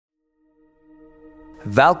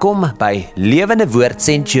Welkom by Lewende Woord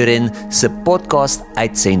Centurion se podcast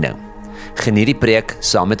uitsending. Geniet die preek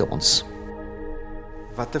saam met ons.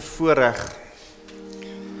 Wat 'n voorreg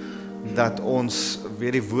dat ons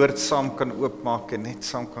weer die woord saam kan oopmaak en net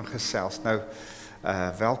saam kan gesels. Nou,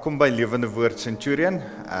 welkom by Lewende Woord Centurion.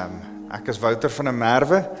 Ek is Wouter van der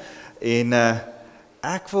Merwe en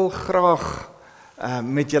ek wil graag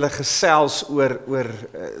met julle gesels oor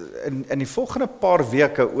in die volgende paar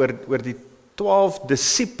weke oor die 12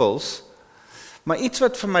 disippels, maar iets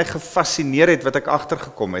wat vir my gefascineer het, wat ek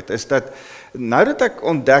agtergekom het, is dat, nou dat ek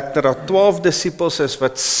ontdek dat daar 12 disippels is,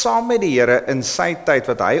 wat saam met die Here in sy tyd,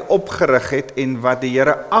 wat hy opgerig het, en wat die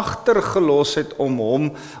Here agtergelos het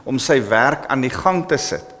om sy werk aan die gang te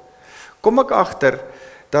sit, kom ek agter,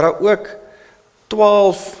 dat daar ook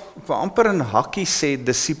 12, wat amper in hakkie sê,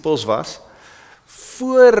 disippels was,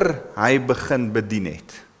 voor hy begin bedien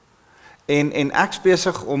het. En ek's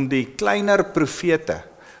besig om die kleiner profete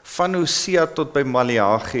van Hosea tot by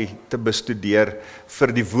Maleagi te bestudeer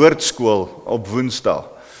vir die woordskool op Woensdae.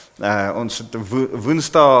 Ons het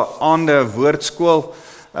Woensdae aande woordskool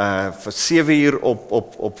vir 7 uur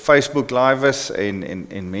op Facebook live is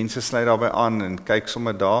en mense sluit daarbey aan en kyk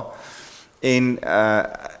sommer daar. En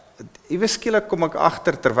iewes skielik kom ek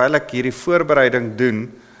agter terwyl ek hierdie voorbereiding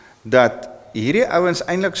doen dat hierdie ouens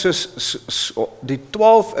eintlik soos die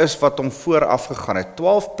 12 is wat hom vooraf gegaan het.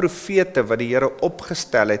 12 profete wat die Here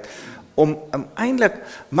opgestel het om eintlik,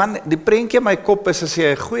 man, die prentjie in my kop is as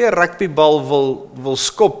jy 'n goeie rugbybal wil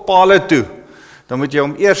skop paale toe, dan moet jy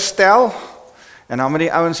hom eers stel en dan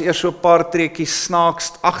moet die ouens eers so 'n paar treetjies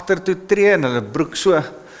snaaks agtertoe tree en hulle broek so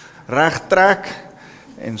reg trek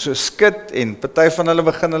en so skit en party van hulle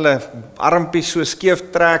begin hulle armpies so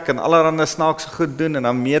skeef trek en allerhande snaakse goed doen en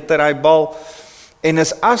dan meter hy bal en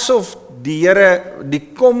is asof die Here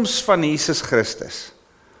die koms van Jesus Christus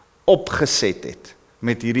opgeset het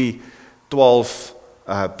met hierdie 12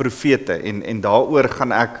 profete en daaroor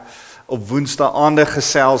gaan ek op Woensdae aande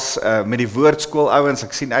gesels met die woordskool ouens,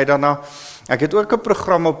 ek sien uit daarna. Ek het ook 'n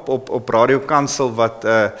program op Radio Kansel wat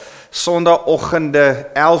Sondagoggende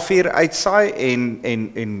 11 uur uitsaai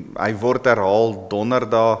en hy word herhaal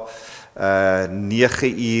Donderdag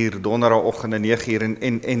 9 uur, Donderdagoggende 9 uur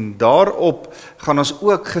en daarop gaan ons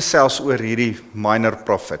ook gesels oor hierdie minor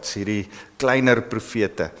prophets, hierdie kleiner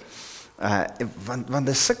profete. Want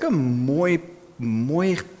dit is sulke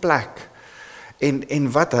mooi plek.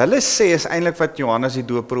 En wat hulle sê is eintlik wat Johannes die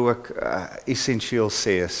Doper ook essensieel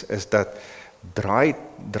sê is dat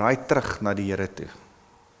draai terug na die Here toe.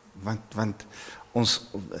 Want ons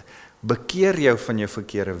bekeer jou van jou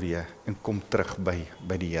verkeerde weë en kom terug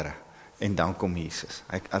by die Here. En dan kom Jesus.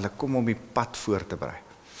 Hulle kom om die pad voor te berei.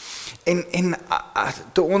 En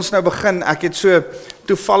toe ons nou begin, ek het so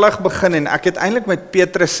toevallig begin en ek het eintlik met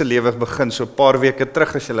Petrus se lewe begin, so 'n paar weke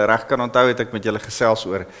terug, as julle reg kan onthou, het ek met julle gesels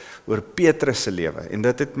oor Petrus se lewe. En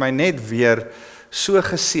dit het my net weer so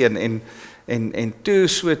geseën en toe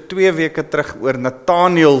so 2 weke terug oor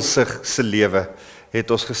Nathaniel se lewe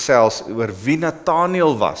het ons gesels oor wie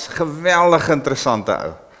Nathaniel was. Geweldig interessante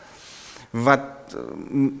ou. Wat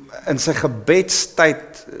in sy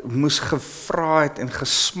gebedstyd moes gevra het en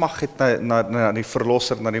gesmag het na die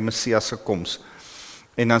verlosser, na die Messias se koms.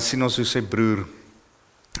 En dan sien ons hoe sy broer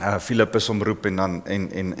Filippus hom roep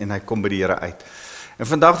en hy kom by die Here uit. En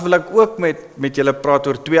vandag wil ek ook met julle praat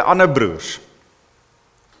oor 2 ander broers.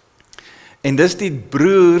 En dis die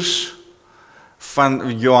broers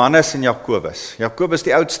van Johannes en Jakobus. Jakobus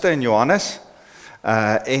die oudste en Johannes.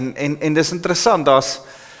 En dis interessant, daar's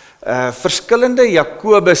verskillende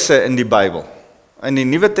Jakobusse in die Bybel. In die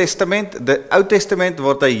Nuwe Testament, die Ou Testament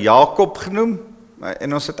word hy Jakob genoem,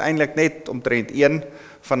 en ons het eintlik net omtrent een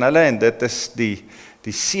van hulle, en dit is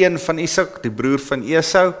die seun van Isak, die broer van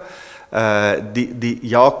Esau. Die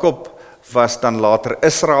Jakob was dan later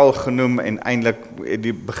Israel genoem, en eintlik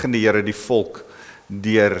begin die Here die volk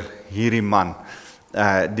deur hierdie man,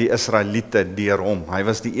 die Israeliete deur hom. Hy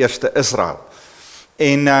was die eerste Israel.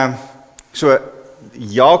 En so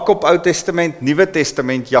Jakob Ou Testament, Nuwe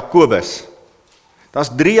Testament, Jakobus. Daar's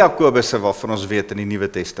 3 Jakobusse waarvan ons weet in die Nuwe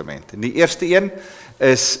Testament. En die eerste een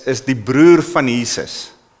is die broer van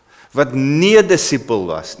Jesus, wat nie 'n disipel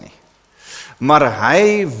was nie. Maar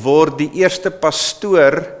hy word die eerste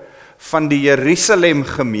pastoor van die Jerusalem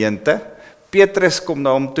gemeente. Petrus kom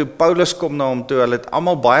na hom toe, Paulus kom na hom toe, hulle het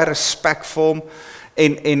almal baie respek vir hom.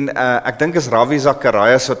 En ek dink is Ravi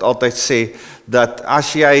Zacharias wat altyd sê, dat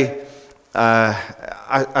as jy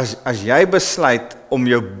besluit om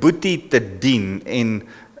jou boetie te dien en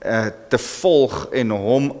te volg en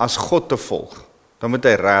hom as God te volg, dan moet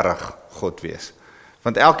hy regtig God wees.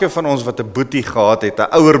 Want elkeen van ons wat 'n boetie gehad het,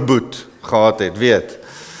 'n ouer boet, gehad het, weet.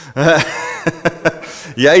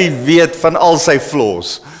 Jy weet van al sy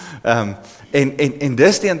flaws. En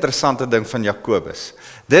dis die interessante ding van Jakobus.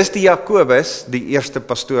 Dis die Jakobus, die eerste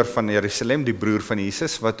pastoor van Jerusalem, die broer van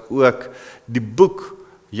Jesus, wat ook die boek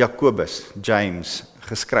Jakobus, James,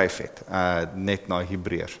 geskryf het, net na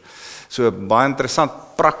Hebreërs. So baie interessant,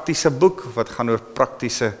 praktiese boek, wat gaan oor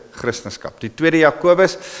praktiese Christendom. Die tweede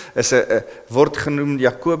Jakobus word genoem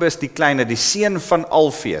Jakobus die kleine, die seun van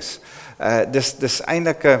Alfeus. Dis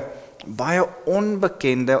eintlik 'n baie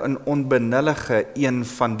onbekende en onbenullige een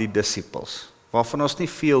van die disippels, waarvan ons nie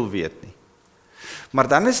veel weet nie. Maar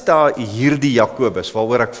dan is daar hierdie Jakobus,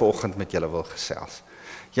 waaroor ek vanoggend met julle wil gesels.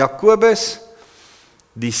 Jakobus,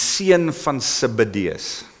 die seun van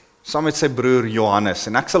Zebedeus, saam met sy broer Johannes,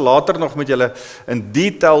 en ek sal later nog met julle in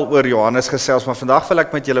detail oor Johannes gesels, maar vandag wil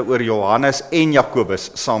ek met julle oor Johannes en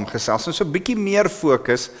Jakobus saam gesels, en so 'n bietjie meer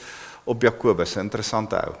fokus op Jakobus, 'n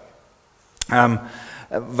interessante ou.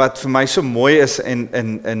 Wat vir my so mooi is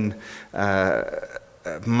in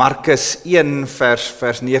Markus 1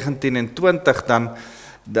 vers 19 en 20,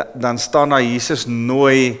 dan staan daar Jesus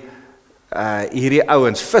nooi hierdie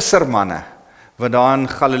ouens, vissermanne, wat daar in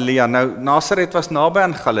Galilea, nou Nasaret was naby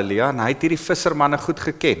aan Galilea, en hy het hierdie vissermanne goed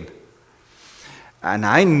geken. En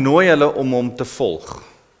hy nooi hulle om hom te volg.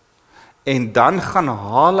 En dan gaan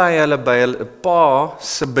haal hy hulle by hulle pa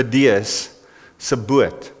Zebedeus se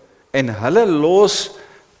boot. En hulle los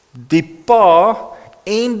die pa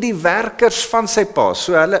en die werkers van sy pa.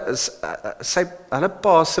 So hulle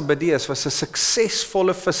pa Zebedeus was 'n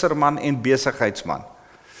suksesvolle visserman en besigheidsman.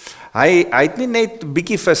 Hy het nie net 'n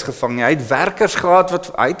bietjie vis gevang nie, hy het werkers gehad,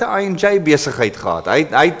 hy het 'n I&J besigheid gehad.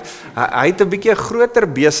 Hy het 'n bietjie groter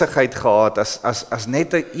besigheid gehad as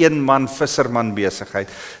net 'n een-man visserman besigheid.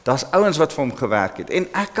 Daar's ouens wat vir hom gewerk het. En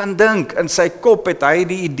ek kan dink, in sy kop het hy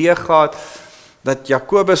die idee gehad dat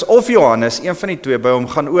Jakobus of Johannes, een van die twee, by hom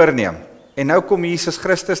gaan oorneem. En nou kom Jesus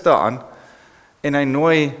Christus daaraan, en hy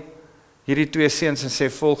nooi hierdie twee seuns en sê,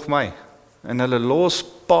 volg my. En hulle los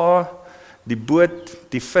pa, die boot,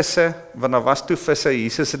 die visse, want daar was toe visse,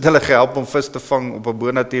 Jesus het hulle gehelp om vis te vang op 'n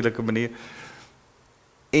bonatuurlike manier,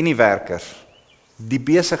 en die werkers, die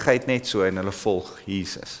besigheid net so, en hulle volg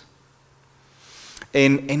Jesus.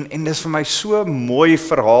 En dis vir my so 'n mooi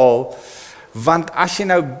verhaal, want as jy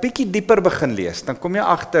nou bietjie dieper begin lees, dan kom jy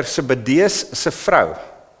agter, Zebedeus se vrou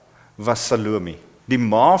was Salome. Die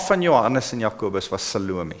ma van Johannes en Jakobus was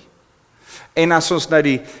Salome. En as ons nou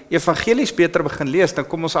die evangelies beter begin lees, dan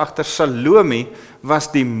kom ons agter, Salome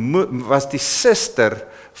was die suster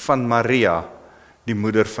van Maria, die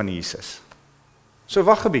moeder van Jesus. So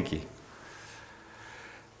wag 'n bietjie.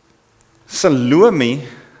 Salome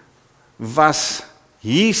was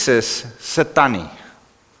Jesus se tannie.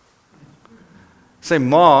 Sy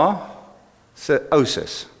ma se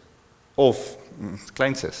ousus, of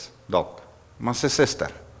kleinsus, dalk, maar sy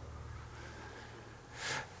suster.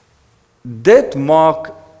 Dit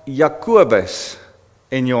maak Jakobus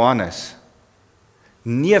en Johannes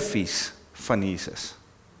neefies van Jesus.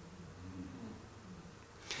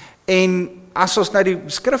 En as ons nou die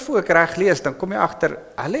skrif ook reg lees, dan kom jy agter,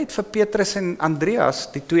 hulle het vir Petrus en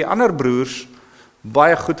Andreas, die twee ander broers,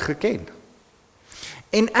 baie goed geken.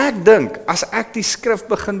 En ek dink, as ek die skrif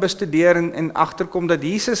begin bestudeer en agterkom dat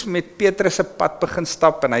Jesus met Petrus se pad begin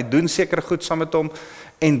stap, en hy doen seker goed saam met hom,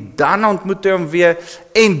 en dan ontmoet hy hom weer,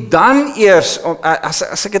 en dan eers,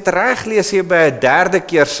 as ek dit reg lees hier by 'n derde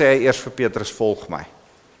keer, sê hy eers vir Petrus, volg my.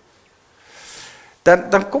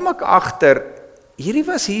 Dan kom ek agter, hierdie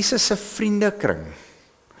was Jesus se vriendekring,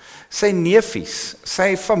 sy neefies,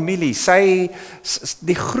 sy familie,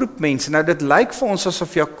 die groep mense. Nou dit lyk vir ons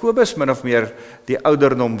asof Jakobus min of meer die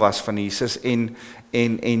ouderdom was van Jesus,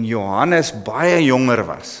 en Johannes baie jonger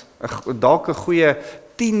was, dalk 'n goeie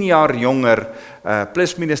 10 jaar jonger,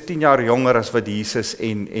 plus minus 10 jaar jonger as wat Jesus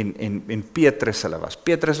en Petrus hulle was.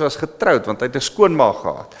 Petrus was getroud, want hy het 'n skoonma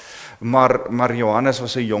gehad, maar Johannes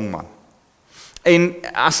was 'n jong man. En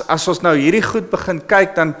as ons nou hierdie goed begin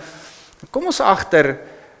kyk, dan kom ons agter,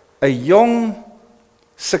 'n jong,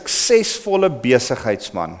 suksesvolle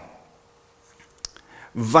besigheidsman,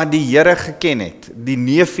 wat die Here geken het, die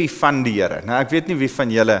neefie van die Here. Nou ek weet nie wie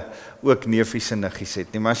van julle ook neefies en niggies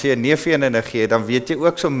het nie, maar as jy 'n neefie en 'n niggie het, dan weet jy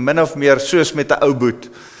ook so min of meer soos met 'n ou boet,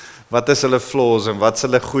 wat is hulle flaws en wat is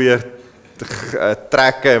hulle goeie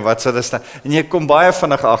trekke en wat is hulle en jy kom baie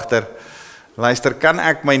vinnig agter, luister, kan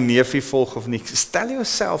ek my neefie volg of nie? Stel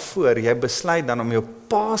jouself voor, jy besluit dan om jou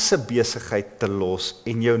pa se besigheid te los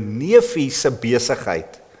en jou neefie se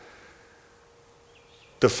besigheid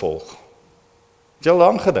te volg. Het jy al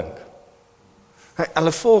aan gedink?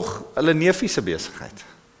 Hulle volg hulle neefie se besigheid.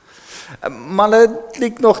 Maar dit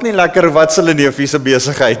lyk nog nie lekker wat hulle neefie se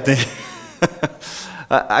besigheid nie.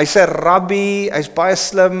 Hy's 'n rabbi, hy's baie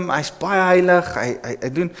slim, hy's baie heilig, hy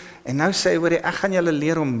doen, en nou sê hy, hoor jy, ek gaan julle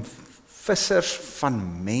leer om vissers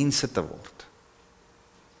van mense te word.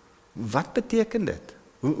 Wat beteken dit?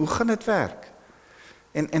 Hoe gaan dit werk?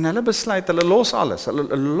 En hulle besluit, hulle los alles,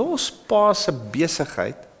 hulle los pa se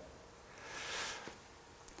besigheid,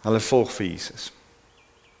 hulle volg vir Jesus.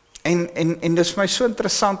 En dit is vir my so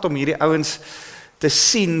interessant om hierdie ouens te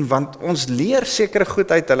sien, want ons leer sekere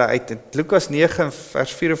goed uit hulle uit. Lukas 9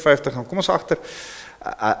 vers 54, en kom ons agter,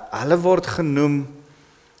 hulle word genoem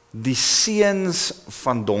die seuns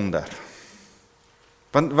van donder.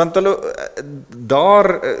 Want hulle,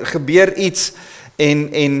 daar gebeur iets,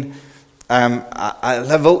 en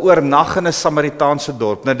hulle wil oornag in 'n Samaritaanse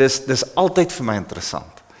dorp. Nou dis altyd vir my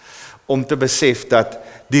interessant, om te besef dat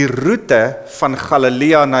die roete van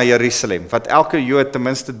Galilea na Jerusalem, wat elke Jood ten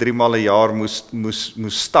minste 3 maal 'n jaar moes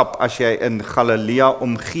stap, as jy in Galilea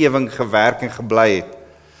omgewing gewerk en gebly het.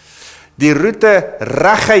 Die roete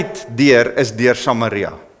reguit deur is deur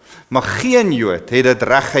Samaria, maar geen Jood het dit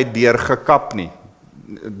reguit deur gekap nie.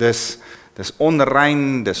 Dis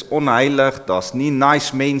onrein, dis onheilig, daar's nie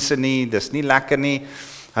nice mense nie, dis nie lekker nie.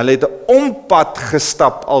 Hulle het 'n ompad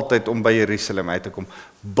gestap altyd om by Jerusalem uit te kom,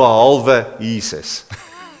 behalwe Jesus.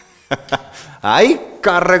 Hy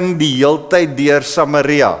karring die heeltyd deur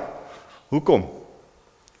Samaria. Hoekom?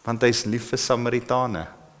 Want hy's lief vir Samaritane.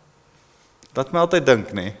 Dat my altyd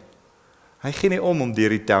dink, nee. Hy gee nie om deur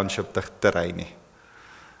die township te ry nie.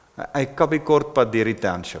 Hy kap die kortpad deur die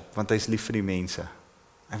township, want hy's lief vir die mense.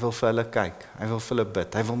 Hy wil vir hulle kyk, hy wil vir hulle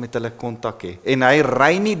bid, hy wil met hulle kontak hê. En hy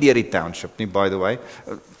ry nie deur die township nie, by the way.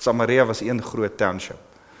 Samaria was een groot township.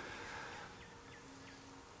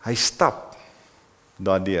 Hy stap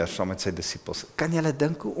daardeur saam met sy disippels. Kan julle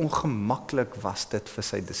dink hoe ongemaklik was dit vir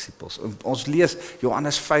sy disippels? Ons lees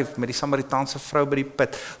Johannes 5 met die Samaritaanse vrou by die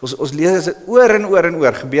put. Ons lees dit oor en oor en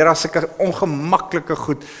oor. Gebeur daar sulke ongemaklike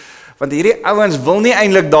goed, want hierdie ouens wil nie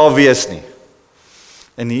eintlik daar wees nie.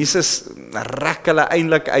 En Jesus rek hulle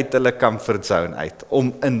eintlik uit hulle comfort zone uit,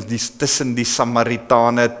 om tussen die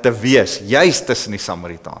Samaritane te wees, juist tussen die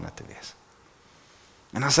Samaritane te wees.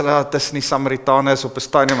 En as hulle tussen die Samaritane is op 'n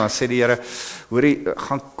stadium, dan sê die Here, hoorie,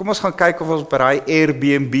 kom ons gaan kyk of ons by daai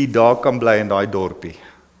Airbnb daar kan bly in daai dorpie.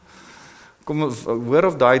 Kom hoor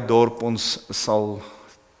of daai dorp ons sal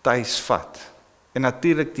tuis vat. En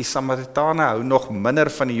natuurlik, die Samaritane hou nog minder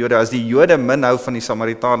van die Jode. As die Jode min hou van die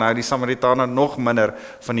Samaritane, hou die Samaritane nog minder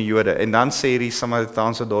van die Jode. En dan sê die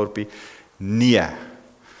Samaritaanse dorpie, nee,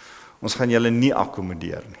 ons gaan julle nie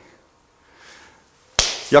akkommodeer nie.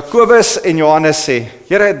 Jakobus en Johannes sê,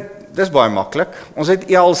 Here, dis baie maklik. Ons het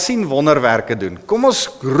u al sien wonderwerke doen. Kom ons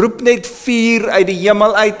roep net vuur uit die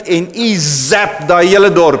hemel uit en u zap daai hele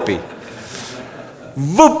dorpie.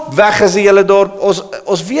 Woep, weg is die hele dorp.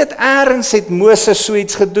 Ons weet eers het Moses so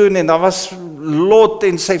iets gedoen, en daar was Lot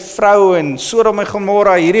en sy vrou en Sodom en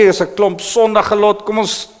Gomorra. Hierdie is 'n klomp sondige lot. Kom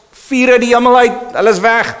ons vuur uit die hemel uit. Hulle is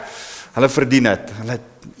weg. Hulle verdien dit. Hulle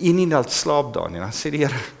nie dat slaap daar nie. Dan sê die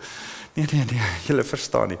Here, nee, julle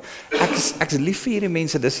verstaan nie. Ek is lief vir hierdie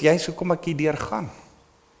mense, dis juist hoekom ek hier deur gaan.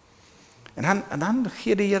 En dan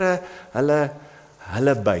gee die Here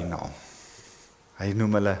hulle bynaam. Hy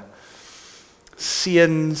noem hulle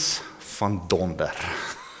seuns van donder.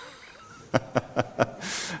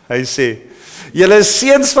 Hy sê, julle is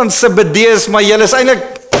seuns van Zebedeus, maar julle is eintlik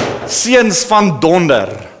seuns van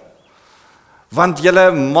donder. Want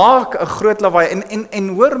julle maak 'n groot lawaai. En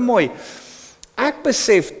hoor mooi, ek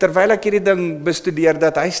besef, terwyl ek hierdie ding bestudeer,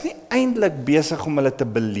 dat hy's nie eintlik besig om hulle te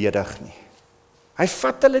beledig nie. Hy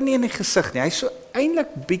vat hulle nie in die gesig nie. Hy's so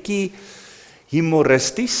eintlik bietjie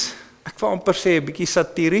humoristies. Ek wil amper sê 'n bietjie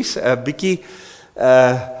satiries, 'n bietjie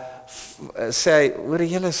sê hy, hoor,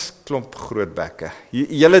 julle is klomp groot bekke.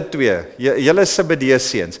 Julle twee, julle is Zebedeus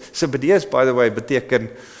seuns. Zebedeus, by the way, beteken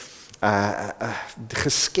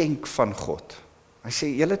geskenk van God. Hy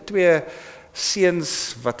sê, julle twee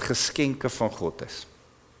seuns wat geskenke van God is.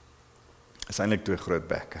 Is eintlik twee groot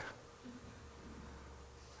bekke.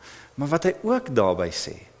 Maar wat hy ook daarby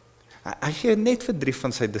sê, hy gee net vir 3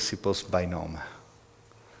 van sy disippels byname.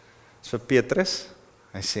 Dis vir Petrus,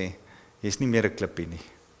 hy sê, jy's nie meer 'n klippie nie.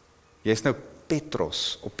 Jy's nou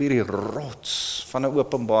Petros, op hierdie rots van 'n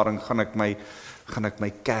openbaring gaan ek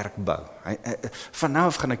my kerk bou. Van nou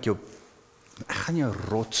af gaan ek gaan jou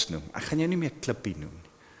rots noem. Ek gaan jou nie meer klippie noem nie.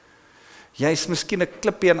 Jy's miskien 'n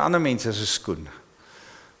klippie in ander mense se skoen.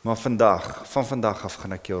 Maar van vandag af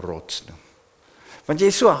gaan ek jou rots noem. Want jy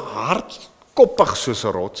is so hardkoppig soos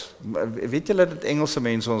 'n rots. Weet julle dat Engelse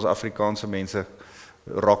mense ons Afrikaanse mense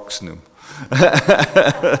rocks noem.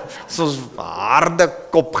 Soos harde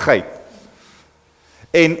kopgeit.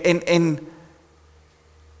 En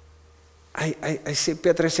hy sê,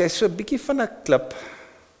 Petrus, hy is so 'n bietjie van 'n klip,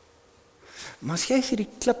 maar as jy is hierdie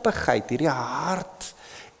klippigheid, hierdie hart,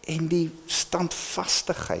 en die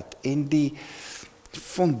standvastigheid, en die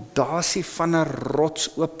fondasie van 'n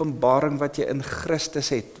rotsopenbaring wat jy in Christus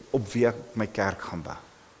het, op wie ek my kerk gaan bou.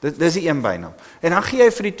 Dis die een bynaam. En dan gee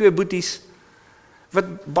jy vir die twee boeties, wat,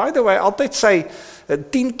 by the way, altyd sê,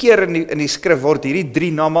 10 keer in die skrif word hierdie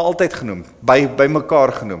 3 name altyd genoem, by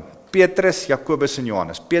mekaar genoem. Petrus, Jakobus en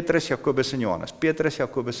Johannes. Petrus, Jakobus en Johannes. Petrus,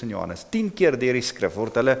 Jakobus en Johannes. 10 keer deur die skrif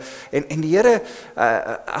word hulle, en die Here,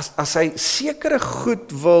 as hy sekere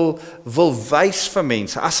goed wil wys vir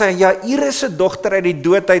mense, as hy Jairus se dogter uit die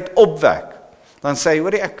dood uit opwek, dan sê hy,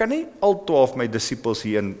 hoorie, ek kan nie al 12 my disippels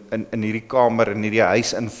hier in hierdie kamer, in hierdie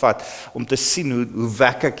huis invat, om te sien hoe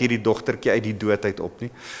wek ek hierdie dogtertjie uit die dood uit op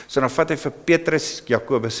nie. So dan vat hy vir Petrus,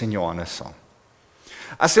 Jakobus en Johannes saam.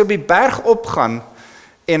 As hy op die berg opgaan,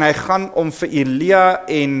 en hy gaan om vir Elia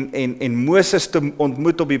en Moses te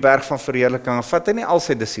ontmoet op die berg van verheerliking, dan vat hy nie al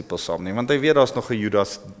sy disippels saam nie, want hy weet daar's nog 'n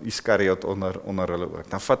Judas Iskariot onder hulle ook.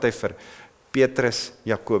 Dan vat hy vir Petrus,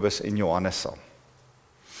 Jakobus en Johannes saam.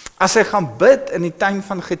 As hy gaan bid in die tuin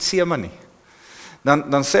van Getsemane,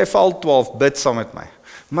 dan sê hy vir al 12, bid saam met my.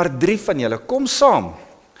 Maar 3 van julle, kom saam,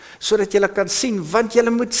 sodat julle kan sien, want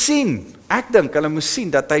julle moet sien. Ek dink hulle moes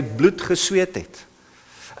sien dat hy bloed gesweet het.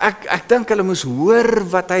 Ek dink hulle moes hoor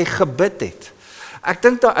wat hy gebid het. Ek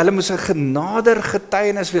dink dat hulle moes 'n genader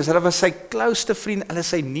getuienis wees. Hulle was sy closeste vriend, hulle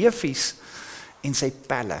sy neefies en sy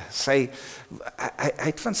pelle. Hy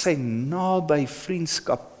het van sy naby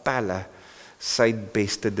vriendskap pelle sy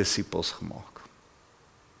beste disippels gemaak.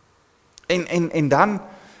 En dan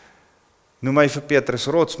noem hy vir Petrus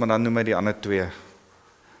rots, maar dan noem hy die ander 2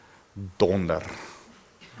 donder.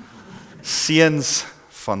 Seuns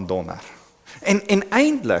van donder. En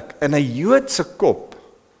eintlik, in 'n Joodse kop,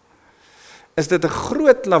 is dit 'n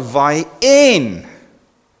groot lawaai en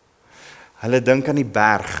hulle dink aan die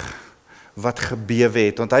berg wat gebewe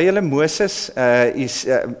het. Onthou julle Moses,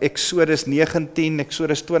 Exodus 19,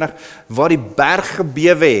 Exodus 20, waar die berg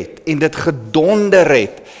gebewe het en dit gedonder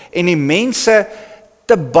het en die mense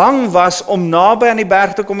te bang was om naby aan die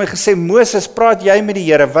berg te kom en gesê, Moses, praat jy met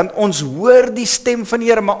die Here, want ons hoor die stem van die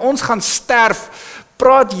Here, maar ons gaan sterf.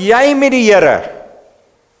 Praat jy met die Here?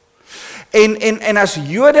 En as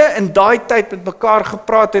Jode in daai tyd met mekaar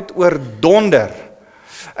gepraat het oor donder,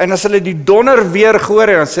 en as hulle die donder weer gehoor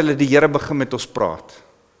het, dan sê hulle, die Here begin met ons praat.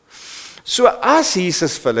 So as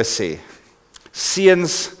Jesus vir hulle sê,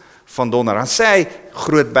 seuns van donder, dan sê hy,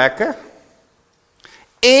 groot bekke,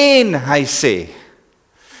 en hy sê,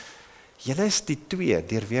 julle is die 2,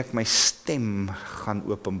 deur wie ek my stem gaan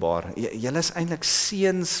openbaar. Julle is eintlik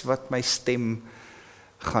seuns wat my stem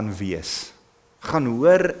gaan wees, gaan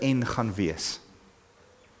hoor en gaan wees.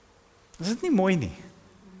 Is dit nie mooi nie?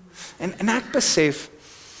 En ek besef,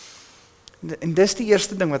 en dis die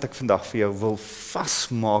eerste ding wat ek vandag vir jou wil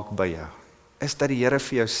vasmaak by jou, is dat die Here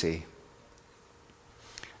vir jou sê,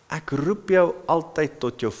 ek roep jou altyd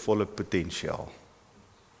tot jou volle potensiaal.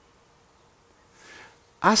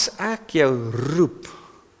 As ek jou roep,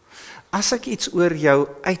 as ek iets oor jou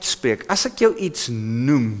uitspreek, as ek jou iets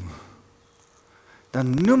noem, dan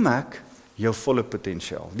noem ek jou volle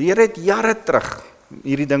potensiaal. Die Here het jare terug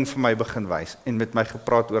hierdie ding vir my begin wys en met my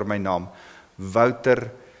gepraat oor my naam,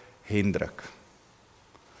 Wouter Hendrik.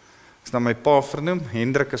 Is na my pa vernoem,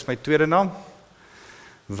 Hendrik is my tweede naam.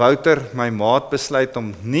 Wouter, my maat besluit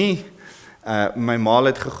om nie, my ma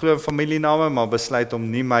het geglo in familiename, maar besluit om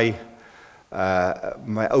nie my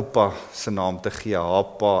oupa se naam te gee,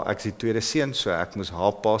 haar pa, ek is die tweede seun, so ek moes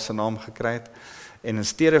haar pa se naam gekry het. En in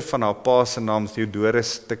steede van haar pa se naam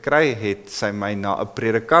Theodorus te kry, het sy my na 'n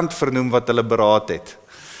predikant vernoem wat hulle beraad het.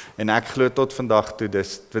 En ek glo tot vandag toe,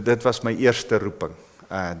 dit was my eerste roeping.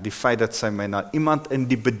 Die feit dat sy my na iemand in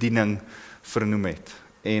die bediening vernoem het.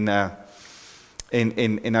 En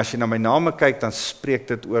as jy na my name kyk, dan spreek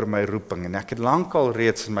dit oor my roeping. En ek het lankal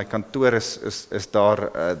reeds in my kantoor is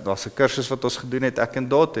daar's 'n kursus wat ons gedoen het, ek en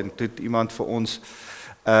Dot, en toe het iemand vir ons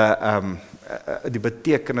die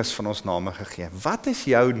betekenis van ons name gegee. Wat is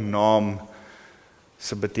jou naam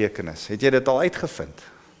se betekenis? Het jy dit al uitgevind?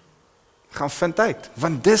 Gaan vind uit,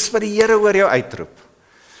 want dis wat die Here oor jou uitroep.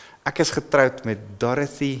 Ek is getroud met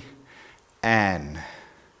Dorothy Ann.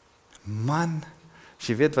 Man, as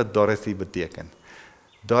jy weet wat Dorothy beteken.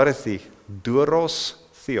 Dorothy, Doros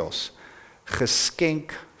Theos,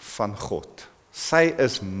 geskenk van God. Sy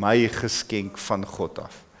is my geskenk van God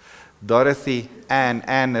af. Dorothy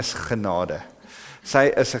Ann is genade.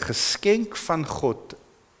 Sy is 'n geskenk van God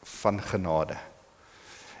van genade.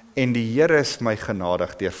 En die Here is my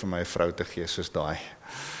genadig deur vir my 'n vrou te gee soos daai.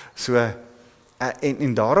 So,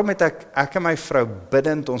 en daarom het ek en my vrou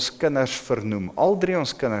bidend ons kinders vernoem. Al 3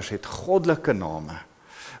 ons kinders het goddelike name.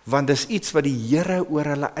 Want dis iets wat die Here oor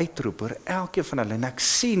hulle uitroep, oor elkeen van hulle. En ek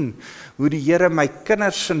sien hoe die Here my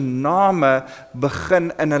kinders se name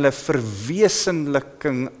begin in hulle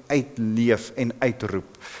verwesenliking uitleef en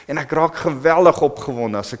uitroep. En ek raak geweldig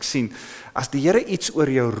opgewonde as ek sien, as die Here iets oor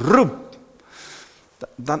jou roep,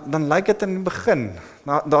 dan lyk dit in die begin,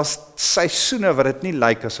 daar's seisoene wat dit nie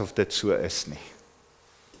lyk asof dit so is nie.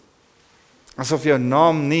 Asof jou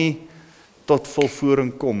naam nie tot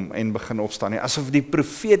volvoering kom en begin opstaan nie. Asof die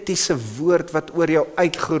profetiese woord wat oor jou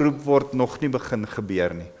uitgeroep word nog nie begin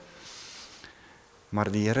gebeur nie. Maar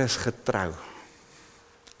die Here is getrou.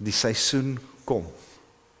 Die seisoen kom.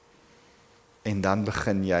 En dan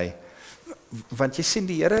begin jy. Want jy sien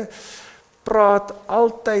die Here praat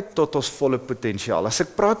altyd tot ons volle potensiaal. As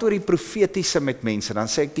ek praat oor die profetiese met mense, dan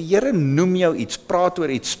sê ek, die Here noem jou iets, praat oor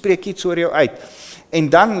iets, spreek iets oor jou uit. En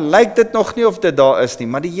dan lyk dit nog nie of dit daar is nie,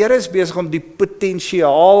 maar die Here is besig om die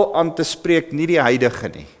potensiaal aan te spreek, nie die huidige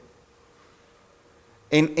nie.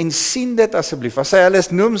 En sien dit asseblief, as hy hulle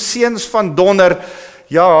noem seuns van donder,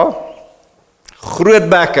 ja, groot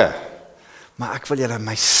bekke, maar ek wil julle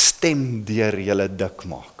my stem deur julle dik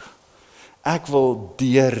maak. Ek wil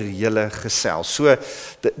deur julle gesels. So,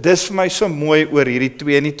 dis vir my so mooi oor hierdie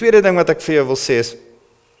twee. En die tweede ding wat ek vir jou wil sê is,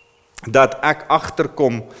 dat ek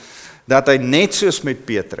agterkom, dat hy net soos met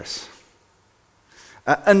Petrus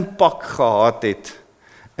 'n impak gehad het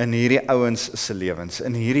in hierdie ouens se lewens,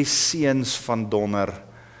 in hierdie seuns van donder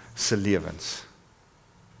se lewens.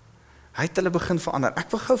 Hy het hulle begin verander.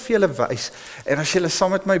 Ek wil gou vir julle wys, en as julle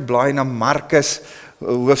saam met my blaai na Markus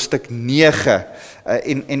hoofstuk 9,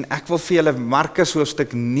 en ek wil vir julle Markus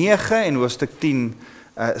hoofstuk 9 en hoofstuk 10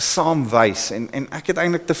 saam wys, en ek het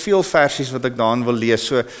eintlik te veel versies wat ek daarin wil lees,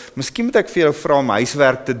 so miskien moet ek vir jou vra om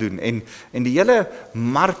huiswerk te doen, en die hele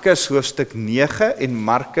Markus hoofstuk 9 en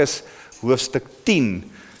Markus hoofstuk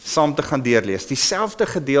 10 saam te gaan deurlees. Dieselfde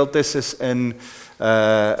gedeeltes is in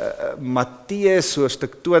Matteus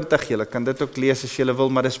hoofstuk 20, julle kan dit ook lees as julle wil,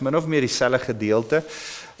 maar dis min of meer dieselfde gedeelte,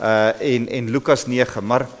 en Lukas 9,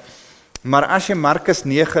 maar as jy Markus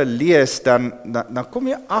 9 lees, dan kom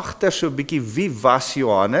jy agter so 'n bietjie wie was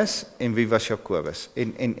Johannes en wie was Jakobus,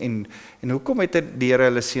 en hoekom het die Here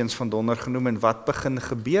hulle seuns van donder genoem, en wat begin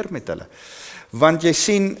gebeur met hulle? Want jy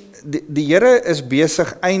sien, die Here is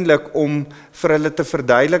besig eintlik om vir hulle te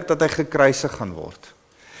verduidelik dat hy gekruisig gaan word.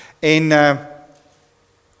 En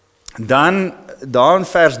dan in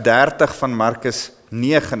vers 30 van Markus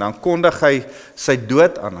 9, dan kondig hy sy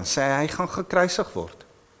dood aan, en sê hy gaan gekruisig word.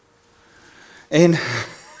 En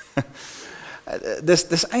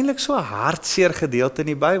dis eintlik so 'n hartseer gedeelte in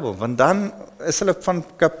die Bybel, want dan is hulle van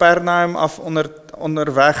Kapernaum af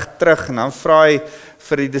onderweg terug, en dan vra hy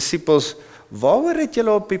vir die disippels, waaroor het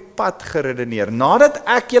julle op die pad geredeneer? Nadat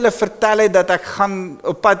ek julle vertel het dat ek gaan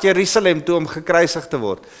op pad Jerusalem toe om gekruisig te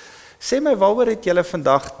word, sê my, waaroor het julle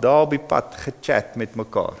vandag daar op die pad gechat met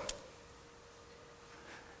mekaar?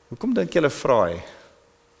 Hoekom dink julle vra hy?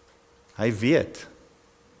 Hy weet.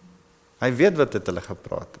 Hy weet wat het hulle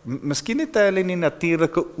gepraat. Miskien het hy hulle in die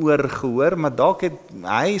natuurlike oor gehoor, maar dalk het,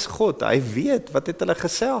 hy is God, hy weet wat het hulle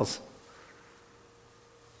gesels.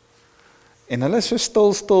 En hulle is so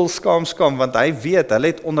stil, skaam, want hy weet, hulle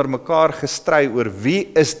het onder mekaar gestry oor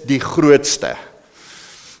wie is die grootste.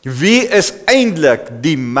 Wie is eintlik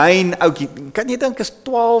die myn ouetjie? Kan jy dink, is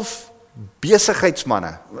 12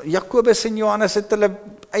 besigheidsmanne. Jakobus en Johannes het hulle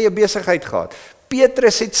eie besigheid gehad.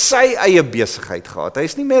 Petrus het sy eie besigheid gehad. Hy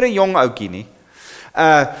is nie meer 'n jong ouetjie nie.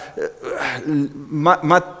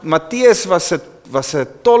 Matteus was 'n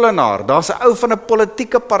tollenaar. Daar's 'n ou van 'n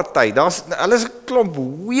politieke party. Hulle is 'n klomp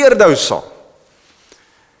weirdos saam.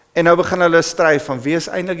 En nou begin hulle stry van wie is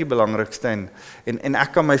eintlik die belangrikste, en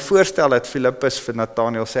ek kan my voorstel dat Filippus vir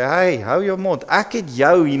Nathanael sê, hey, hou jou mond, ek het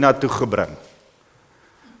jou hiernatoe gebring.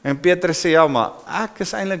 En Petrus sê, ja, maar ek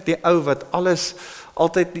is eintlik die ou wat alles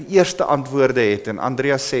altyd die eerste antwoorde het, en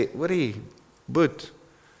Andreas sê, hoorie, Boet,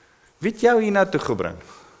 wie het jou hiernatoe gebring?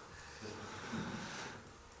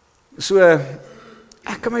 So,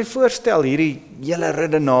 ek kan my voorstel hierdie hele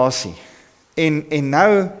redenasie, en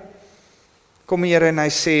nou kom die Here en hy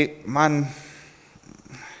sê, man,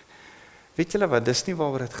 weet julle wat, dis nie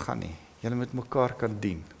waaroor dit gaan nie, julle moet mekaar kan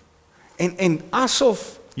dien. En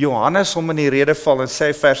asof Johannes hom in die rede val en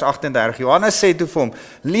sê vers 38, Johannes sê toe vir hom,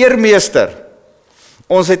 leermeester,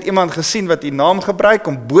 ons het iemand gesien wat die naam gebruik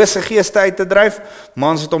om bose geeste uit te dryf,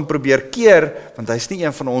 maar ons het hom probeer keer, want hy is nie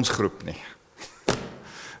een van ons groep nie.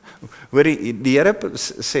 Hoorie, die Here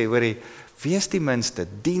sê, hoorie, wees die minste,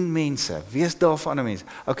 dien mense, wees daar vir ander mense.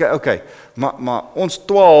 Okay, maar ons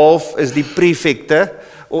 12 is die prefekte,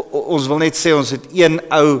 ons wil net sê, ons het een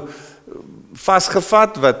ou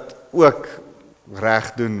vasgevat, wat ook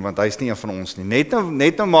reg doen, want hy is nie een van ons nie.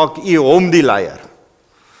 Net nou maak u hom die leier.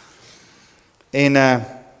 En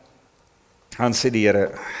dan sê die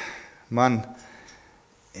Here, man,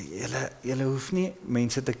 julle hoef nie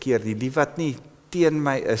mense te keer nie, die wat nie teen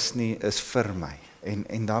my is nie, is vir my.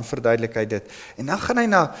 En dan verduidelik hy dit. En dan gaan hy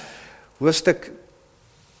na hoofstuk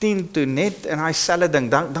 10 toe, net in hy selfe ding,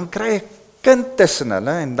 dan kry hy kind tussen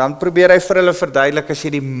hulle, en dan probeer hy vir hulle verduidelik, as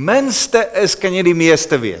jy die minste is, kan jy die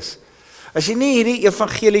meeste wees. As jy nie hierdie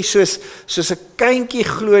evangelie soos 'n kindjie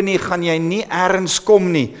glo nie, gaan jy nie ergens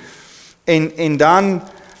kom nie. En dan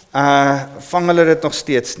vang hulle dit nog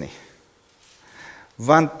steeds nie.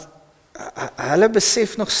 Want hulle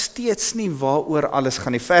besef nog steeds nie waaroor alles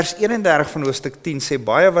gaan nie. Vers 31 van hoofstuk 10 sê,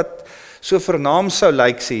 baie wat so vernaam sou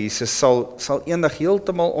lyk, sê Jesus, sal eendag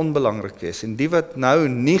heeltemal onbelangrik wees. En die wat nou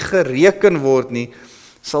nie gereken word nie,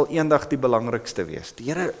 sal eendag die belangrikste wees. Die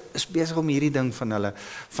Here is besig om hierdie ding van hulle,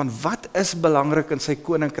 van wat is belangrik in sy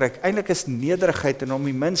koninkryk, eintlik is nederigheid en om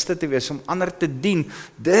die minste te wees, om ander te dien,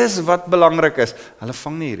 dis wat belangrik is. Hulle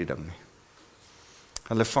vang nie hierdie ding nie.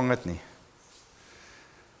 Hulle vang dit nie.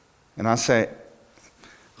 En dan sê,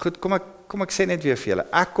 goed, kom ek sê net weer vir julle,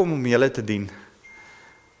 ek kom om julle te dien.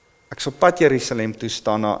 Ek is op pad Jerusalem toe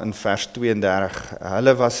staan na in vers 32.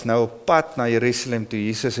 Hulle was nou op pad na Jerusalem toe.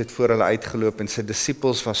 Jesus het voor hulle uitgeloop en sy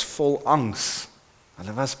disippels was vol angs.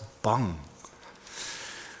 Hulle was bang.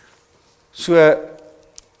 So,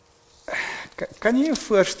 kan jy jou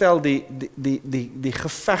voorstel die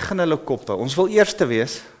geveg in hulle koppe? Ons wil eerste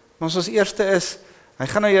wees, maar as ons eerste is, hy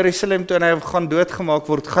gaan na Jerusalem toe en hy gaan doodgemaak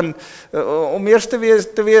word. Om eerste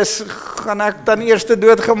te wees, gaan ek dan eerste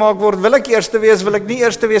doodgemaak word. Wil ek eerste wees, wil ek nie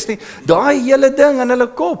eerste wees nie. Daai hele ding in hulle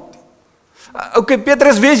kop. Okay,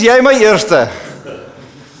 Petrus, wees jy my eerste.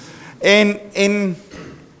 En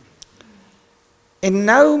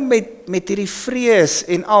nou met hierdie vrees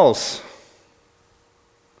en als.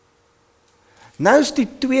 Nou is die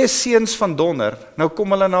 2 seuns van donder, nou kom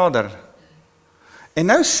hulle nader. En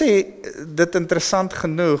nou sê, dit interessant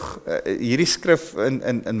genoeg, hierdie skrif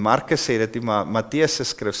in Markus sê dit, maar Matteus se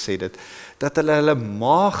skrif sê dit, dat hulle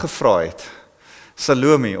ma gevra het,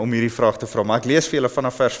 Salome, om hierdie vraag te vra. Maar ek lees vir julle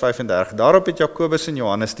vanaf vers 35. Daarop het Jakobus en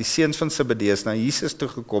Johannes, die seuns van Zebedeus, na Jesus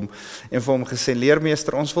toegekom en vir hom gesê,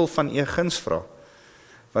 leermeester, ons wil van u guns vra.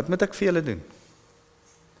 Wat moet ek vir julle doen?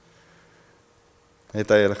 Het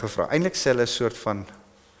hy hulle gevra. Eintlik sê hulle 'n soort van,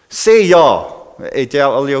 sê ja, het jy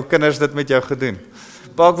al jou kinders dit met jou gedoen?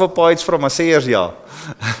 Paak wil pa iets vra, maar sê eers ja.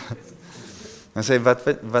 Dan sê,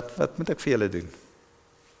 wat moet ek vir julle doen?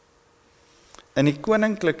 In die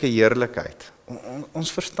koninklike heerlikheid,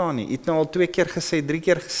 ons verstaan nie, jy het nou al 2 keer gesê, 3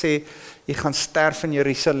 keer gesê, jy gaan sterf in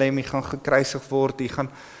Jerusalem, jy gaan gekruisig word,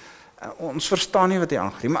 ons verstaan nie wat jy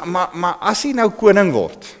aangaan, maar as jy nou koning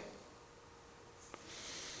word,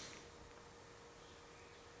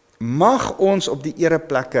 mag ons op die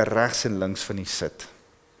ereplekke regs en links van die sit,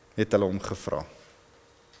 het hulle hom gevra.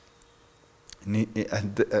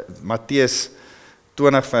 Matteus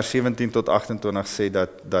 20 vers 17 tot 28 sê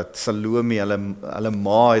dat Salome, hulle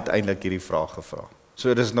ma het eintlik hierdie vraag gevra.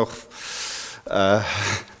 So dit is nog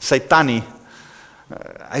sy tannie,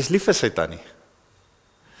 hy is lief vir sy tannie.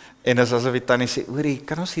 En as asof die tannie sê, hoorie,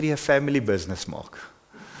 kan ons hierdie 'n family business maak?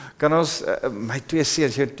 Kan ons, my 2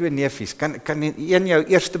 seuns, jou 2 neefies, kan een jou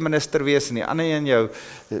eerste minister wees en die ander een jou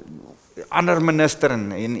ander minister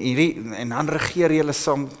en dan regeer julle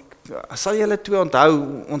saam. Sal julle 2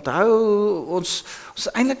 onthou ons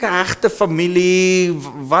eintlik 'n hegte familie,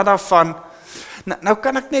 wat daarvan? Nou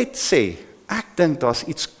kan ek net sê, ek dink daar's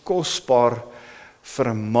iets kosbaar vir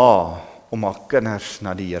 'n ma om haar kinders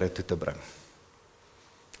na die Here toe te bring.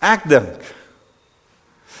 Ek dink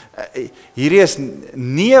hierdie is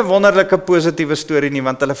nie 'n wonderlike positiewe storie nie,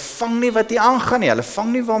 want hulle vang nie wat hier aangaan nie, hulle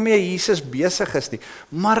vang nie waarmee Jesus besig is nie,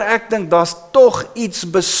 maar ek dink daar's tog iets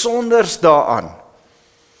besonders daaraan,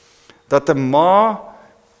 dat 'n ma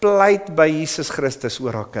pleit by Jesus Christus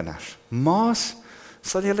oor haar kinders. Ma's,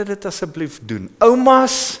 sal julle dit asseblief doen?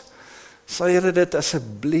 Oumas, sal julle dit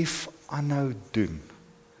asseblief aanhou doen?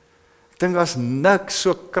 Ek dink daar's niks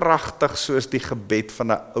so kragtig soos die gebed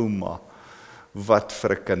van 'n ouma, wat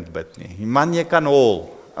vir 'n kind bid nie. Die man, jy kan hol.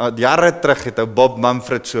 Jare terug het ou Bob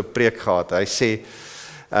Mumford so 'n preek gehad. Hy sê,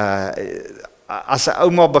 as 'n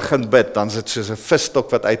ouma begin bid, dan is dit soos 'n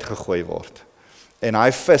visstok wat uitgegooi word. En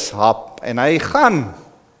hy vis hap, en hy gaan.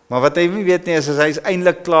 Maar wat hy nie weet nie, is hy is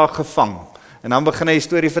eintlik klaar gevang. En dan begin hy 'n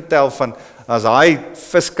storie vertel van, as hy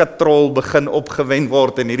viskatrol begin opgewen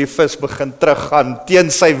word, en hierdie vis begin teruggaan,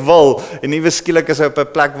 teen sy wil, en nuwe skielik is hy op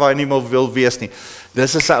 'n plek waar hy nie meer wil wees nie.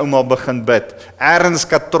 Dis as sy ouma begin bid. Ergens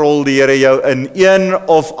katrol die Here jou in een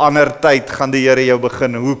of ander tyd, gaan die Here jou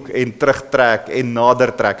begin hoek, en terugtrek, en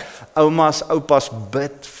nader trek. Oumas, oupas,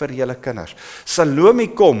 bid vir julle kinders. Salome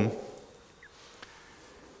kom,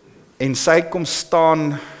 en sy kom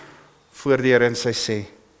staan voor die Here, en sy sê,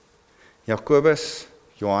 Jakobus,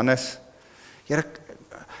 Johannes, Here,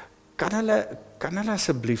 kan hulle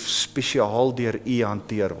asseblief spesiaal deur U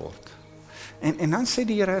hanteer word? En dan sê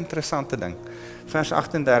die Here 'n interessante ding. Vers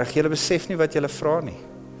 38, julle besef nie wat julle vra nie.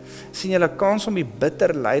 Sien julle kans om die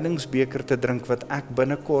bitter lydingsbeker te drink wat ek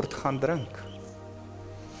binnekort gaan drink?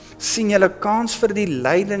 Sien julle kans vir die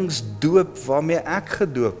lydingsdoop waarmee ek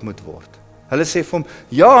gedoop moet word? Hulle sê vir hom,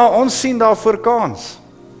 ja, ons sien daarvoor kans.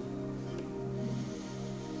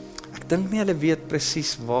 Ek dink nie hulle weet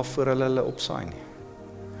presies waarvoor hulle opsaai nie.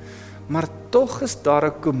 Maar tog is daar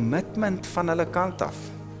 'n commitment van hulle kant af.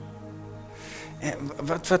 En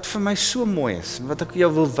wat vir my so mooi is, wat ek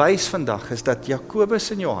jou wil wys vandag, is dat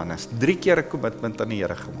Jakobus en Johannes 3 keer 'n commitment aan die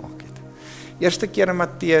Here gemaak het. Eerste keer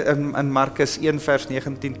in Markus 1 vers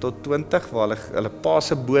 19 tot 20, waar hulle pa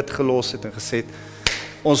se boot gelos het en gesê het,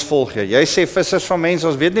 ons volg jou. Jy sê vissers van mense,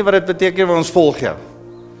 ons weet nie wat dit beteken, maar ons volg jou.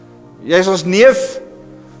 Jy is ons neef,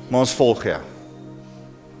 maar ons volg jou.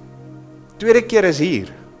 Tweede keer is hier,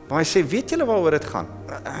 waar hy sê, weet julle waaroor dit gaan?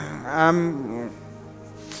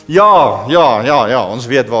 Ja, ons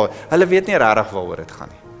weet waar. Hulle weet nie regtig waaroor dit gaan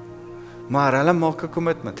nie. Maar hulle maak 'n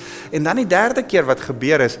commitment. En dan die derde keer wat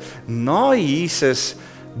gebeur is, na Jesus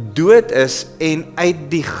dood is en uit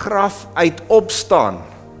die graf uit opstaan,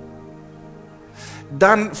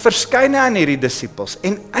 dan verskyn hy aan hierdie disippels.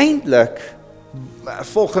 En eintlik,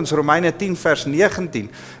 volgens Romeine 10 vers 19,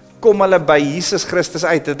 kom hulle by Jesus Christus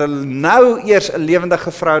uit, het hulle nou eers 'n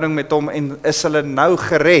lewendige verhouding met hom en is hulle nou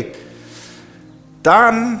gered.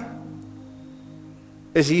 Dan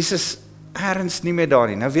is Jesus ergens nie meer daar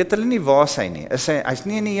nie. Nou weet hulle nie waar hy nie. Hy's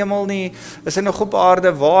nie in die hemel nie, is hy nog op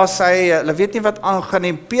aarde, waar hy, hulle weet nie wat aangaan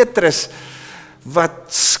nie. Petrus, wat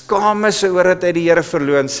skaam is oor dat hy die Here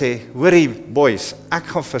verloon, sê, hoorie boys, ek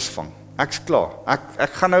gaan vis vang. Ek's klaar. Ek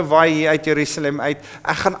gaan nou waai hier uit Jerusalem uit.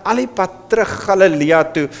 Ek gaan al die pad terug Galilea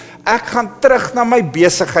toe. Ek gaan terug na my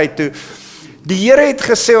besigheid toe. Die Here het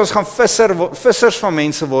gesê ons gaan vissers van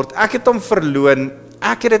mense word. Ek het hom verloon.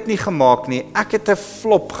 Ek het dit nie gemaak nie. Ek het 'n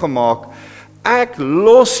flop gemaak. Ek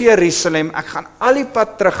los Jerusalem. Ek gaan al die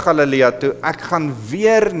pad terug Galilea toe. Ek gaan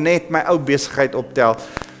weer net my ou besigheid optel.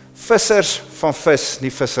 Vissers van vis,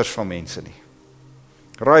 nie vissers van mense nie.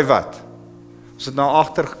 Raai wat? Ons het nou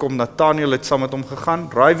agtergekom, Nathanael het saam met hom gegaan.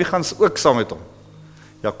 Raai wie gaan ook saam met hom?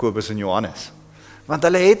 Jakobus en Johannes. Want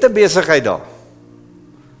hulle het 'n besigheid daar.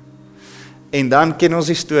 En dan ken ons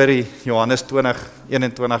die storie, Johannes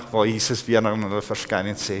 20:21, waar Jesus weer na hulle verskyn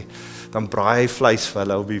en sê, dan braai hy vleis vir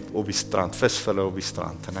hulle op die strand, vis vir hulle op die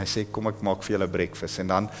strand. En hy sê, kom ek maak vir julle breakfast. En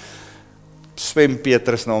dan swem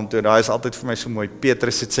Petrus na hom toe. Daai is altyd vir my so mooi.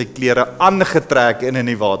 Petrus het sy klere aangetrek en in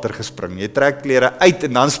die water gespring. Jy trek klere uit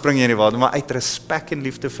en dan spring jy in die water, maar uit respek en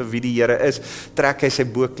liefde vir wie die Here is, trek hy sy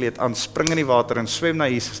boekleed aan, spring in die water en swem na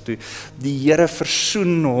Jesus toe. Die Here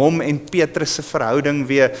versoen hom en Petrus se verhouding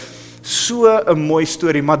weer. So 'n mooi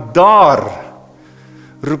storie, maar daar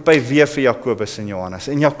roep hy weer vir Jakobus en Johannes.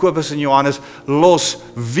 En Jakobus en Johannes los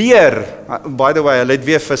weer, by the way, hulle het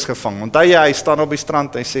weer vis gevang. Onthou jy, hy staan op die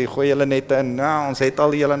strand, hy sê, gooi julle nette in, nou, ons het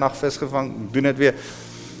al die hele nag vis gevang, doen dit weer.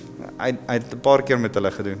 Hy het 'n paar keer met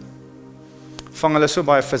hulle gedoen. Vang hulle so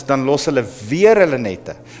baie vis, dan los hulle weer hulle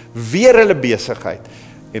nette, weer hulle besigheid,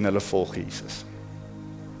 en hulle volg Jesus.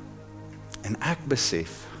 En ek besef,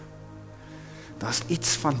 daar's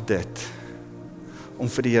iets van dit, om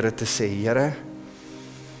vir die Here te sê, Here,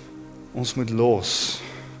 ons moet los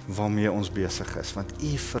waarmee ons besig is, want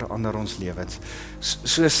U verander ons lewens.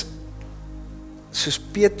 Soos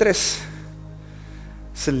Petrus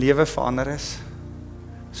se lewe verander is,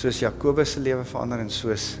 soos Jakobus se lewe verander en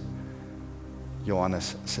soos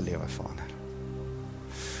Johannes se lewe verander.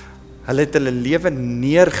 Hulle het hulle lewe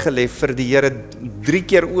neergelê vir die Here 3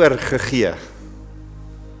 keer oorgegee.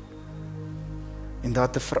 En daar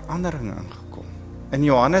het 'n verandering ingekom. In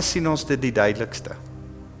Johannes sien ons dit die duidelikste.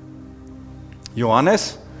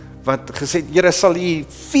 Johannes, wat gesê het, Here, sal U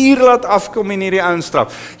vuur laat afkom en hierdie ouens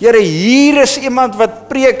straf. Here, hier is iemand wat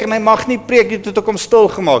preek en hy mag nie preek nie, het ek hom stil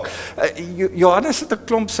gemaak. Johannes het 'n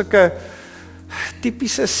klomp sulke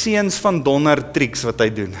tipiese seuns van donder triks wat hy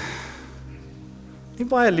doen. Nie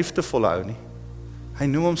baie liefdevolle ou nie. Hy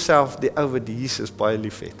noem homself die ou wat Jesus baie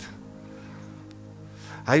lief het.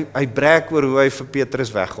 Hy brag oor hoe hy vir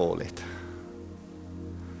Petrus weggehaal het.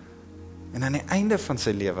 En aan die einde van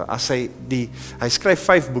sy lewe, as hy skryf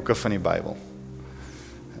 5 boeke van die Bybel.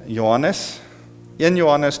 Johannes, 1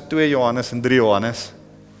 Johannes, 2 Johannes en 3 Johannes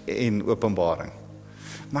en Openbaring.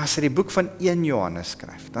 Maar as hy die boek van 1 Johannes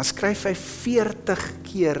skryf, dan skryf hy 40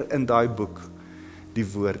 keer in daai boek die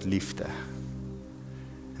woord liefde.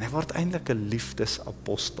 En hy word eintlik 'n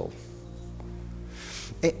liefdesapostel.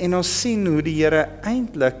 En ons sien hoe die Here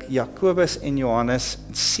eintlik Jakobus en Johannes,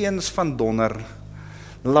 seuns van donder,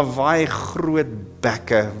 lawaai groot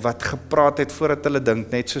bekke, wat gepraat het voordat hulle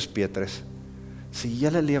dink, net soos Petrus, sy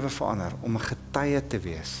hele lewe verander, om 'n getuie te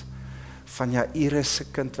wees, van Jairus se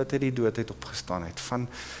kind wat uit die dood het opgestaan het, van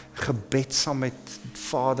gebed saam met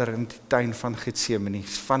Vader in die tuin van Getsemane,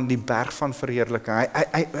 van die berg van verheerliking,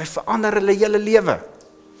 hy verander hulle hele lewe.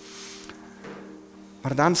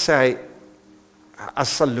 Maar dan sê hy,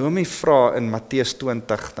 as Salome vra in Matteus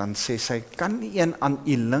 20, dan sê sy, kan die een aan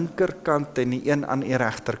die linkerkant en die een aan die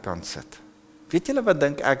regterkant sit? Weet julle wat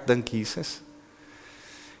ek dink Jesus?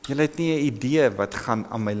 Julle het nie 'n idee wat gaan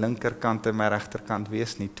aan my linkerkant en my regterkant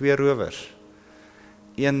wees nie. 2 rowers.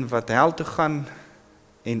 Een wat hel toe gaan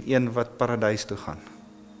en een wat paradys toe gaan.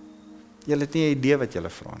 Julle het nie 'n idee wat julle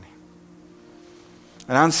vra nie.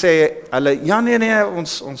 En dan sê hulle, ja nee,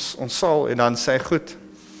 ons sal, en dan sê goed,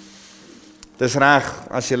 dis reg,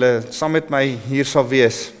 as julle saam met my hier sal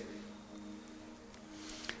wees.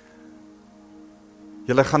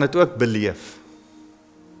 Julle gaan dit ook beleef.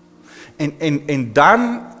 En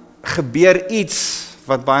dan gebeur iets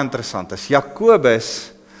wat baie interessant is.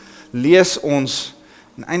 Jakobus lees ons,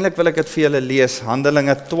 en eintlik wil ek dit vir julle lees,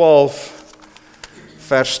 Handelinge 12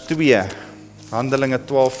 vers 2. Handelinge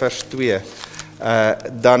 12 vers 2.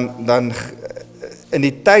 Dan in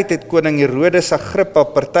die tyd het koning Herodes Agrippa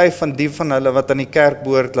party van die van hulle wat aan die kerk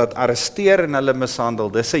behoort laat arresteer en hulle mishandel.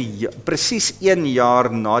 Dis presies 1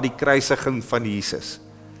 jaar na die kruisiging van Jesus.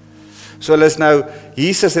 So hulle is nou,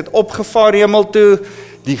 Jesus het opgevaar hemel toe,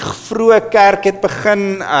 die vroeë kerk het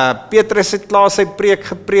begin, Petrus het klaar sy preek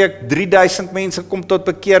gepreek, 3000 mense kom tot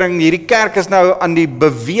bekering, hierdie kerk is nou aan die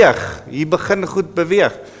beweeg, hier begin goed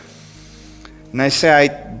beweeg. En hy sê,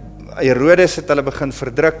 Herodes het hulle begin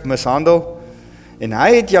verdruk, mishandel, en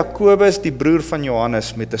hy het Jakobus, die broer van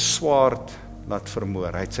Johannes, met 'n swaard laat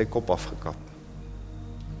vermoor, hy het sy kop afgekap.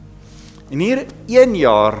 En hier 1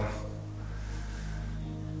 jaar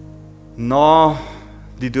na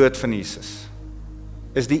die dood van Jesus,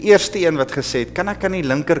 is die eerste een wat gesê het, kan ek aan die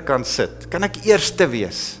linkerkant sit? Kan ek eerste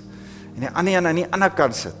wees? En die ander een aan die ander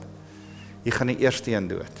kant sit. Hier gaan die eerste een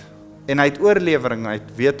dood. En uit oorlewering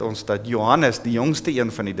uit weet ons dat Johannes, die jongste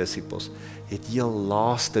een van die disippels, het heel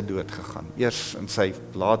laaste dood gegaan. Eers in sy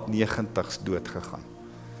laat 90's dood gegaan.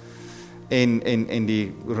 En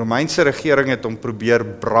die Romeinse regering het hom probeer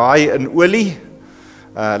braai in olie.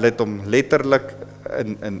 Hulle het hom letterlik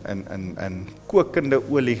in kokende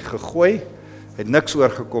olie gegooi. Het niks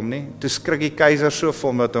oorgekom nie. Toe skrik die keiser so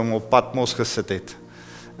vol dat hom op Patmos gesit het,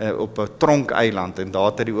 op 'n tronkeiland, en daar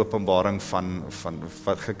het hy die openbaring van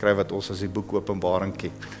wat gekry wat ons as die boek Openbaring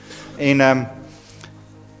ken.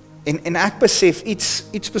 En ek besef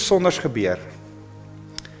iets besonders gebeur.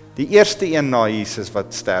 Die eerste een na Jesus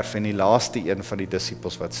wat sterf en die laaste een van die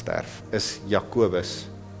disippels wat sterf is Jakobus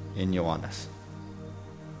en Johannes.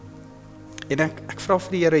 En ek vra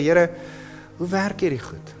vir die Here, hoe werk hierdie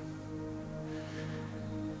goed?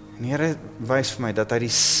 En die Here wys vir my dat hy die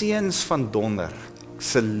seuns van donder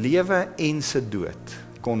se lewe en se dood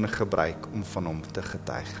kon gebruik om van hom te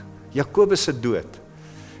getuig. Jakobus se dood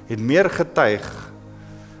het meer getuig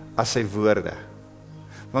as sy woorde.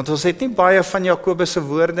 Want ons het nie baie van Jakobus se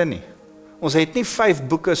woorde nie. Ons het nie 5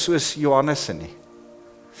 boeke soos Johannes se nie.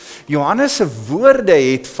 Johannes se woorde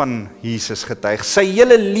het van Jesus getuig. Sy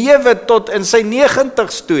hele lewe tot in sy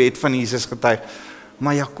 90's toe het van Jesus getuig.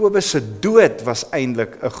 Maar Jakobus se dood was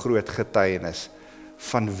eintlik 'n groot getuienis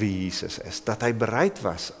van wie Jesus is. Dat hy bereid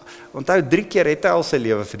was. Onthou 3 keer het hy al sy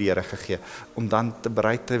lewe vir die Here gegee, om dan te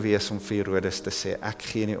bereid te wees om vir Herodes te sê, ek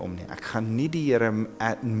gee nie om nie. Ek gaan nie die Here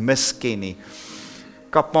misken nie.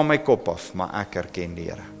 Kap maar my kop af, maar ek erken die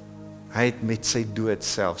Here. Hy het met sy dood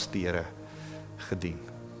selfs die Here gedien.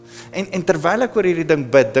 En terwyl ek oor hierdie ding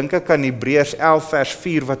bid, dink ek aan Hebreërs 11 vers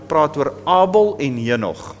 4 wat praat oor Abel en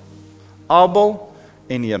Henog. Abel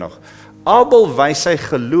en Henog. Abel wys sy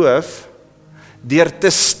geloof deur te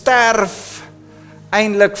sterf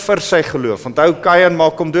eintlik vir sy geloof. Onthou Kain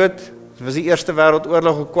maak hom dood. Dit was die Eerste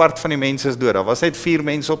Wêreldoorlog, 1/4 van die mense is dood. Daar was net 4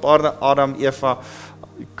 mense op aarde, Adam, Eva,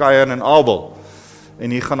 Kain en Abel. En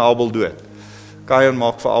hier gaan Abel dood. Kain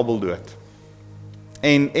maak vir Abel dood.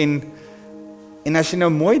 En as jy nou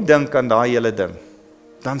mooi dink aan daai hele ding,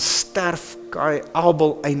 dan sterf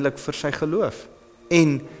Abel eintlik vir sy geloof.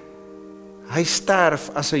 En hy sterf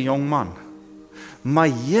as 'n jong man. Maar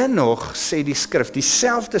Henog sê die skrif,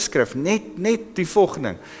 dieselfde skrif, net die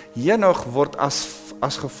volgende. Henog word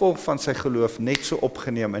as gevolg van sy geloof net so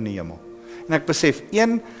opgeneem in die hemel. En ek besef,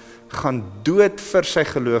 een gaan dood vir sy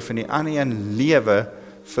geloof en die ander een lewe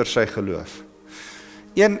vir sy geloof.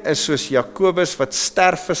 Een is soos Jakobus wat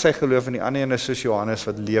sterf vir sy geloof en die ander een is soos Johannes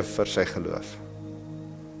wat leef vir sy geloof.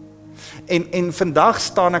 En vandag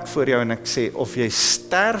staan ek voor jou en ek sê, of jy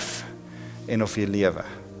sterf en of jy lewe.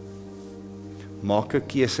 Maak 'n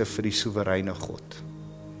keuse vir die soewereine God.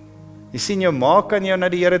 Jy sien, jou ma kan jou na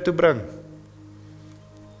die Here toe bring.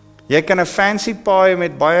 Jy kan 'n fancy paai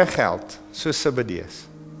met baie geld, soos Zebedeus.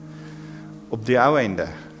 Op die ou einde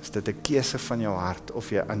is dit 'n keuse van jou hart, of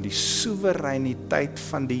jy aan die soewereiniteit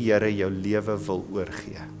van die Here jou lewe wil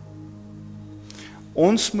oorgee.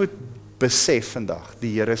 Ons moet besef vandag,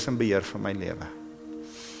 die Here is in beheer van my lewe.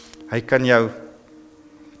 Hy kan jou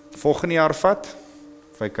volgende jaar vat,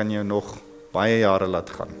 of hy kan jou nog baie jare laat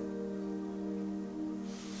gaan.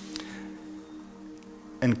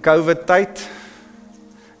 In COVID tyd,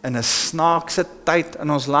 in 'n snaakse tyd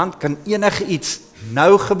in ons land, kan enige iets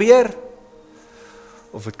nou gebeur,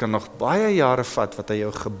 of dit kan nog baie jare vat wat hy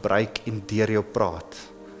jou gebruik en deur jou praat.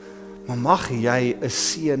 Maar mag jy 'n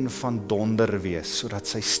seun van donder wees, sodat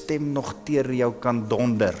sy stem nog teer jou kan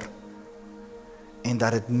donder, en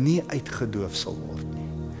dat dit nie uitgedoof sal word nie.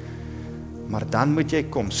 Maar dan moet jy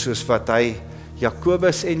kom, soos wat hy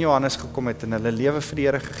Jakobus en Johannes gekom het en hulle lewe vir die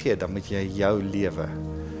Here gegee, dan moet jy jou lewe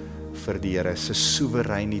vir die Here se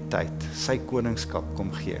soewereiniteit, sy koningskap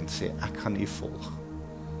kom gee en sê, ek gaan u volg.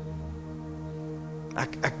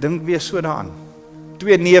 Ek dink weer so daaraan.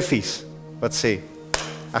 2 neefies wat sê,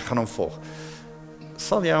 ek gaan hom volg.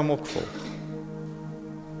 Sal jy hom ook volg?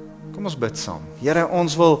 Kom ons bid saam. Here,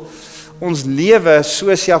 ons wil ons lewe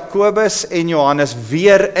soos Jakobus en Johannes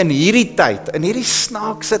weer in hierdie tyd, in hierdie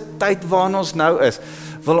snaakse tyd waarin ons nou is,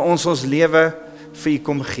 wil ons lewe vir u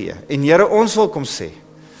kom gee. En Here, ons wil kom sê,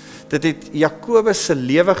 dit het Jakobus se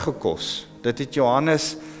lewe gekos, dit het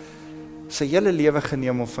Johannes sy hele lewe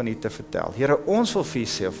geneem om van u te vertel. Here, ons wil vir u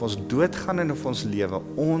sê, of ons doodgaan en of ons lewe,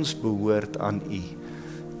 ons behoort aan u.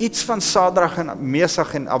 Iets van Sadrag en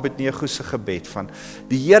Mesach en Abednego se gebed van,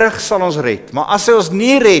 die Here sal ons red, maar as hy ons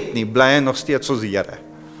nie red nie, bly hy nog steeds ons Here.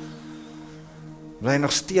 Bly hy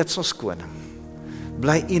nog steeds ons koning.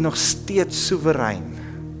 Bly u nog steeds soewerein.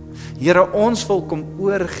 Here, ons wil kom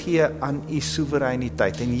oorgee aan u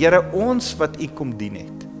soewereiniteit, en Here, ons wat u kom dien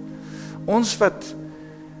het, ons wat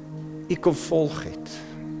u kom volg het,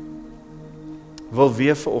 wil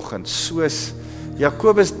weer vanoggend, soos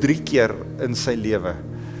Jakobus 3 keer in sy lewe,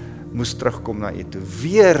 moes terugkom na u toe,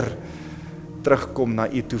 weer terugkom na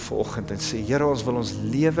u toe vanoggend en sê, Here, ons wil ons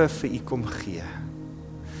lewe vir u kom gee.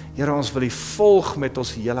 Here, ons wil u volg met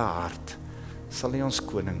ons hele hart. Sal u ons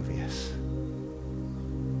koning wees.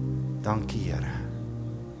 Dankie, Here.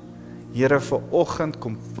 Here, vanoggend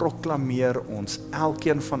kom proklameer ons,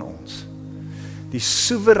 elkeen van ons, die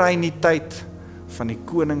soewereiniteit van die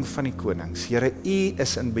koning van die konings. Here, u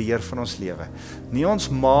is in beheer van ons lewe. Nie ons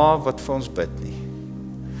ma wat vir ons bid nie.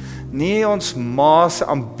 Nie ons ma se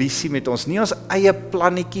ambisie met ons, nie ons eie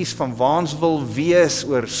plannetjies van waar ons wil wees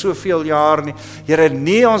oor soveel jaar nie. Here,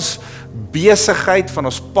 nie ons besigheid van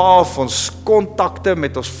ons pa of ons kontakte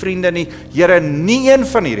met ons vriende nie. Here, nie een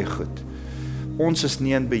van hierdie goed. Ons is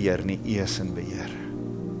nie in beheer nie, u is in beheer.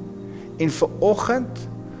 En vanoggend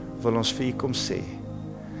wil ons vir u kom sê,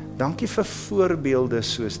 dankie vir voorbeelde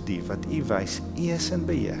soos die wat u wys, u is in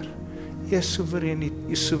beheer. U is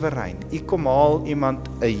soewerein. U kom haal iemand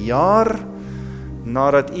 'n jaar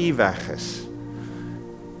nadat u weg is.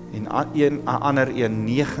 En 'n ander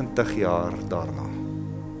 90 jaar daarna.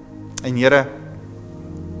 En Here,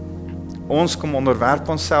 ons kom onderwerp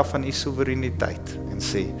onsself aan u soewereiniteit en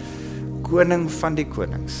sê, koning van die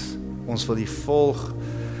konings, ons wil u volg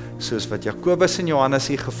soos wat Jakobus en Johannes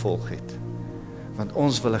u gevolg het. Want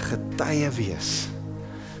ons wil 'n getuie wees,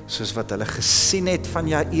 soos wat hulle gesien het van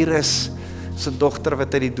Jairus, sy dogter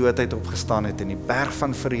wat uit die doodheid opgestaan het, in die berg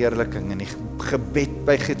van verheerliking, in die gebed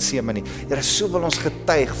by Getsemane. Here, so wil ons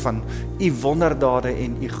getuig van u wonderdade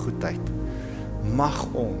en u goedheid. Mag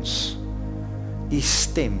ons u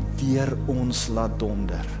stem deur ons laat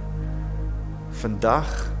donder,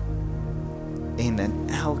 vandag en in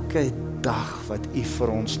elke dag wat u vir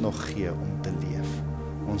ons nog gee om te leef.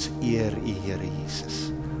 Ons eer u, Here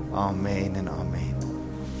Jesus. Amen en amen.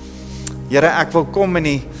 Here, ek wil kom in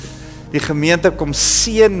die gemeente kom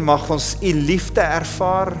seën, mag ons u liefde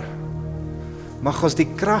ervaar, mag ons die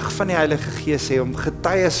krag van die Heilige Gees hê om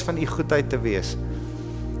getuies van u goedheid te wees,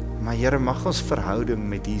 Maar Here, mag ons verhouding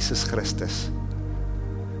met Jesus Christus,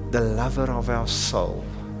 the lover of our soul,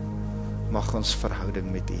 mag ons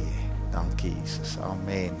verhouding met U hê. Dankie Jesus.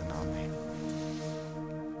 Amen en amen.